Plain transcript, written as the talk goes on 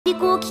尾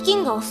行飢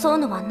饉が襲う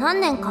のは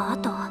何年か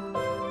後。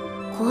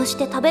こうし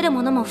て食べる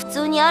ものも普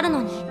通にある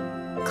のに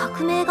革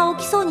命が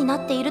起きそうにな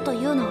っていると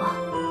いうの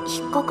は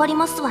引っかかり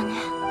ますわね。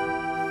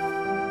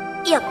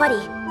やっぱり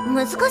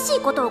難し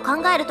いことを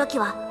考えるとき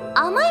は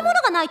甘いもの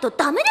がないと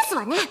ダメです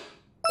わね。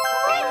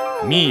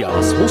ミーヤ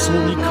は早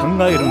々に考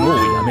えるのを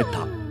やめ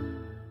た。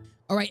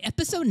Alright,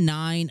 episode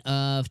 9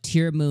 of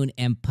Tearmoon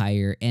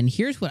Empire, and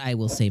here's what I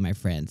will say, my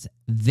friends.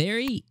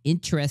 Very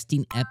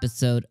interesting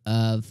episode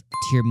of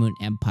Tearmoon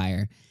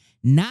Empire.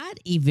 Not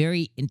a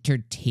very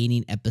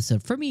entertaining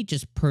episode for me,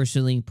 just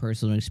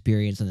personal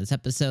experience on this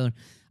episode.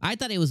 I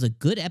thought it was a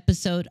good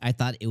episode. I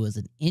thought it was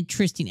an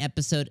interesting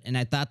episode, and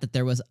I thought that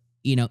there was,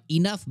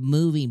 enough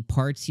moving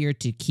parts here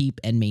to keep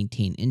and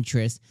maintain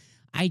interest.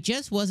 I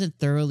just wasn't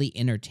thoroughly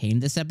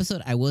entertained this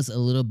episode. I was a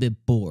little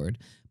bit bored.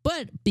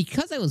 But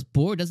because I was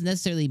bored doesn't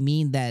necessarily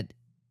mean that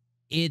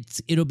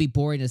it'll be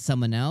boring to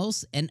someone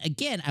else. And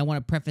again, I want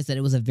to preface that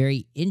it was a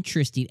very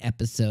interesting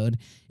episode.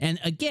 And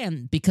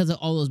again, because of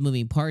all those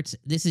moving parts,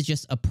 this is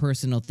just a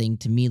personal thing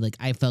to me. Like,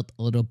 I felt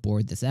a little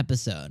bored this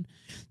episode.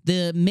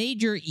 The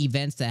major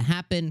events that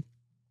happened,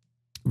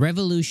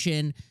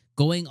 revolution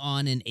going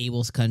on in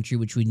Abel's country,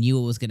 which we knew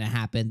it was going to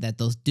happen, that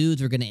those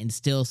dudes were going to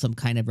instill some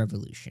kind of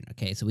revolution.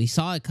 Okay, so we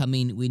saw it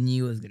coming. We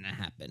knew it was going to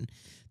happen.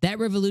 That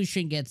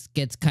revolution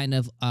gets kind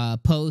of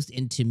posed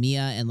into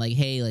Mia and like,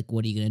 hey, like,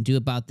 what are you going to do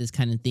about this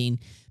kind of thing?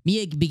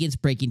 Mia begins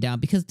breaking down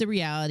because the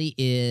reality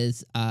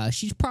is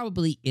she's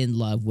probably in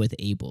love with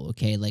Abel,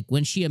 okay? Like,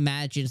 when she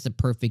imagines the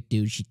perfect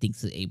dude, she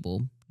thinks of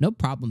Abel. No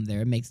problem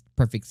there. It makes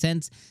perfect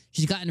sense.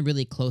 She's gotten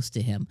really close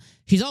to him.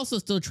 She's also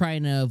still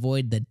trying to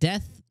avoid the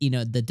death,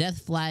 the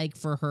death flag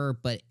for her.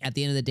 But at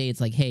the end of the day,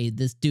 it's like, hey,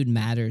 this dude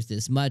matters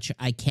this much.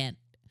 I can't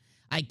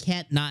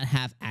not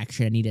have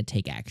action. I need to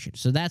take action.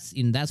 So that's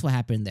what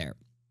happened there.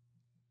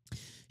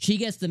 She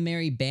gets the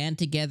merry band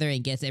together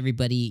and gets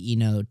everybody,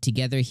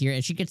 together here.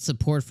 And she gets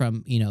support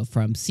from,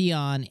 from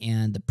𝐒𝐚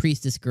and the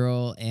priestess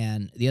girl,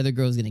 and the other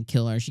girl's going to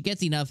kill her. She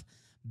gets enough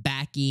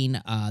backing.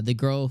 The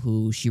girl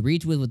who she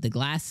reads with the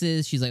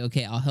glasses, she's like,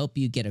 okay, I'll help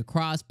you get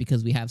across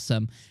because we have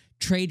some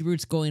trade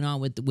routes going on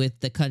with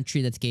the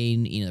country that's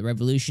getting, the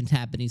revolution's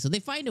happening. So they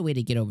find a way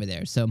to get over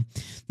there. So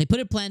they put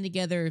a plan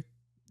together.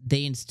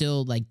 They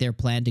instill like their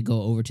plan to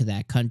go over to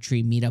that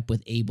country, meet up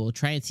with Abel,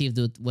 try and see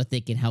what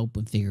they can help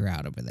and figure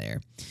out over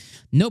there.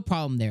 No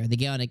problem there. They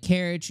get on a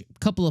carriage. A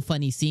couple of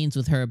funny scenes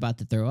with her about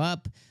to throw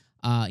up.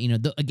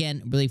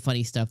 Again, really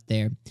funny stuff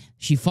there.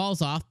 She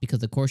falls off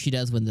because, of course, she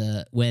does when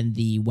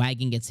the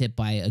wagon gets hit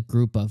by a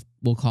group of,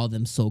 we'll call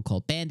them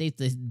so-called bandits.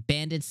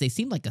 They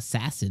seem like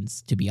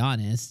assassins, to be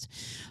honest.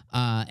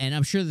 And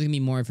I'm sure there's gonna be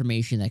more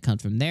information that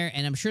comes from there.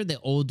 And I'm sure the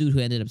old dude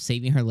who ended up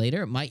saving her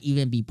later might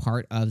even be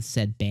part of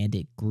said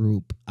bandit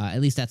group.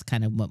 At least that's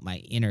kind of what my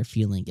inner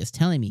feeling is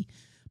telling me.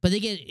 But they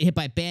get hit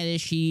by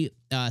bandits.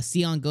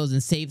 𝐒𝐚 goes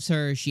and saves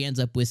her. She ends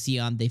up with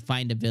𝐒𝐚. They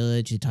find a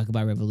village. They talk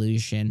about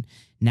revolution.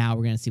 Now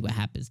we're going to see what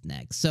happens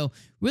next. So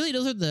really,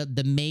 those are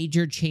the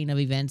major chain of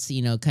events,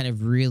 kind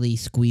of really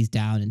squeezed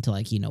down into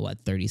like,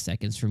 30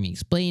 seconds for me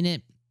explaining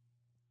it.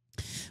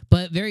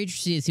 But very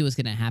interesting to see what's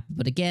going to happen.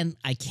 But again,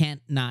 I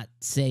can't not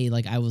say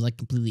like I was like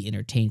completely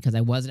entertained because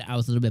I wasn't. I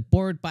was a little bit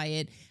bored by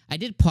it. I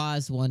did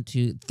pause 1,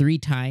 2, 3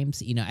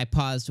 times. I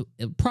paused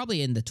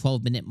probably in the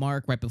 12-minute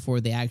mark right before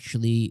they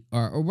actually,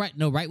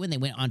 right when they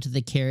went onto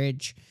the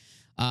carriage.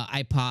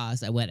 I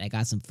paused. I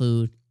got some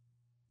food,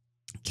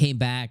 came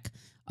back,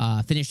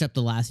 finished up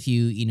the last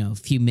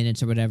few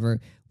minutes or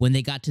whatever. When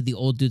they got to the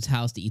old dude's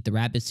house to eat the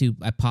rabbit soup,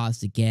 I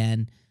paused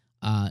again.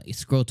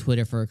 Scroll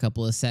Twitter for a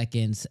couple of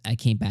seconds. I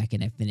came back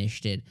and I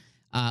finished it.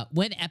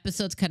 When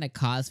episodes kind of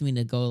cause me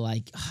to go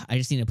like, I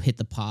just need to hit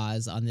the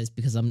pause on this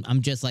because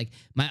I'm just like,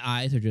 my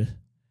eyes are just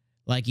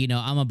like,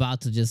 I'm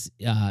about to just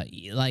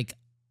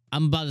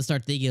I'm about to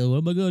start thinking, what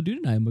am I gonna do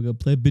tonight? Am I gonna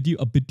play a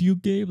video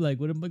game? Like,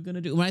 what am I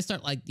gonna do? When I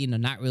start like,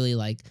 not really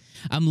like,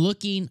 I'm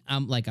looking,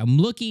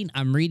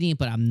 I'm reading,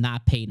 but I'm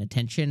not paying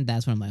attention.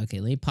 That's when I'm like, okay,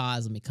 let me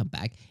pause, let me come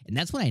back. And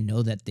that's when I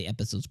know that the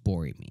episode's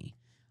boring me.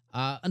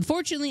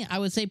 Unfortunately, I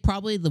would say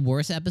probably the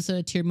worst episode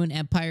of Tearmoon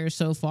Empire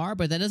so far,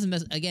 but that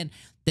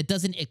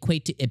doesn't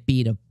equate to it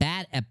being a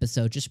bad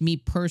episode. Just me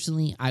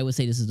personally, I would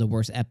say this is the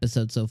worst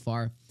episode so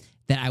far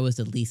that I was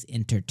the least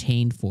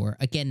entertained for.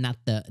 Again, not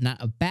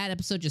a bad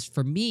episode, just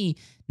for me,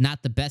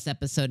 not the best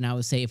episode. And I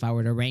would say if I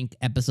were to rank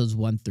episodes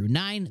 1 through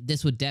 9,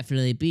 this would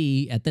definitely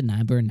be at the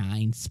number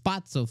 9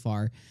 spot so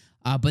far.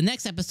 But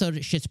next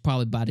episode, shit's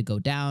probably about to go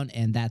down,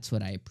 and that's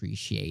what I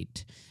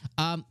appreciate.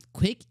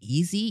 Quick,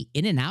 easy,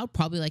 in and out,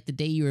 probably like the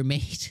day you were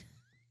made.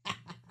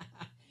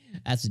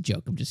 That's a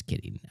joke. I'm just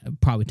kidding. It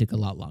probably took a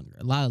lot longer.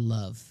 A lot of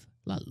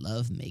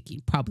love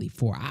making. Probably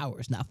 4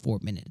 hours, not 4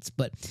 minutes.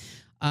 But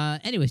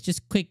anyways,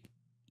 just quick,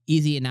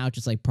 easy and out,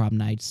 just like prom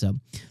night. So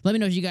let me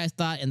know what you guys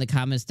thought in the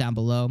comments down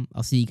below.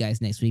 I'll see you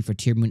guys next week for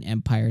Tearmoon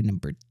Empire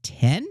number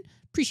 10.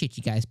 Appreciate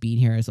you guys being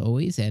here as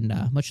always, and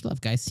much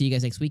love, guys. See you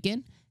guys next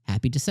weekend.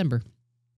 Happy December.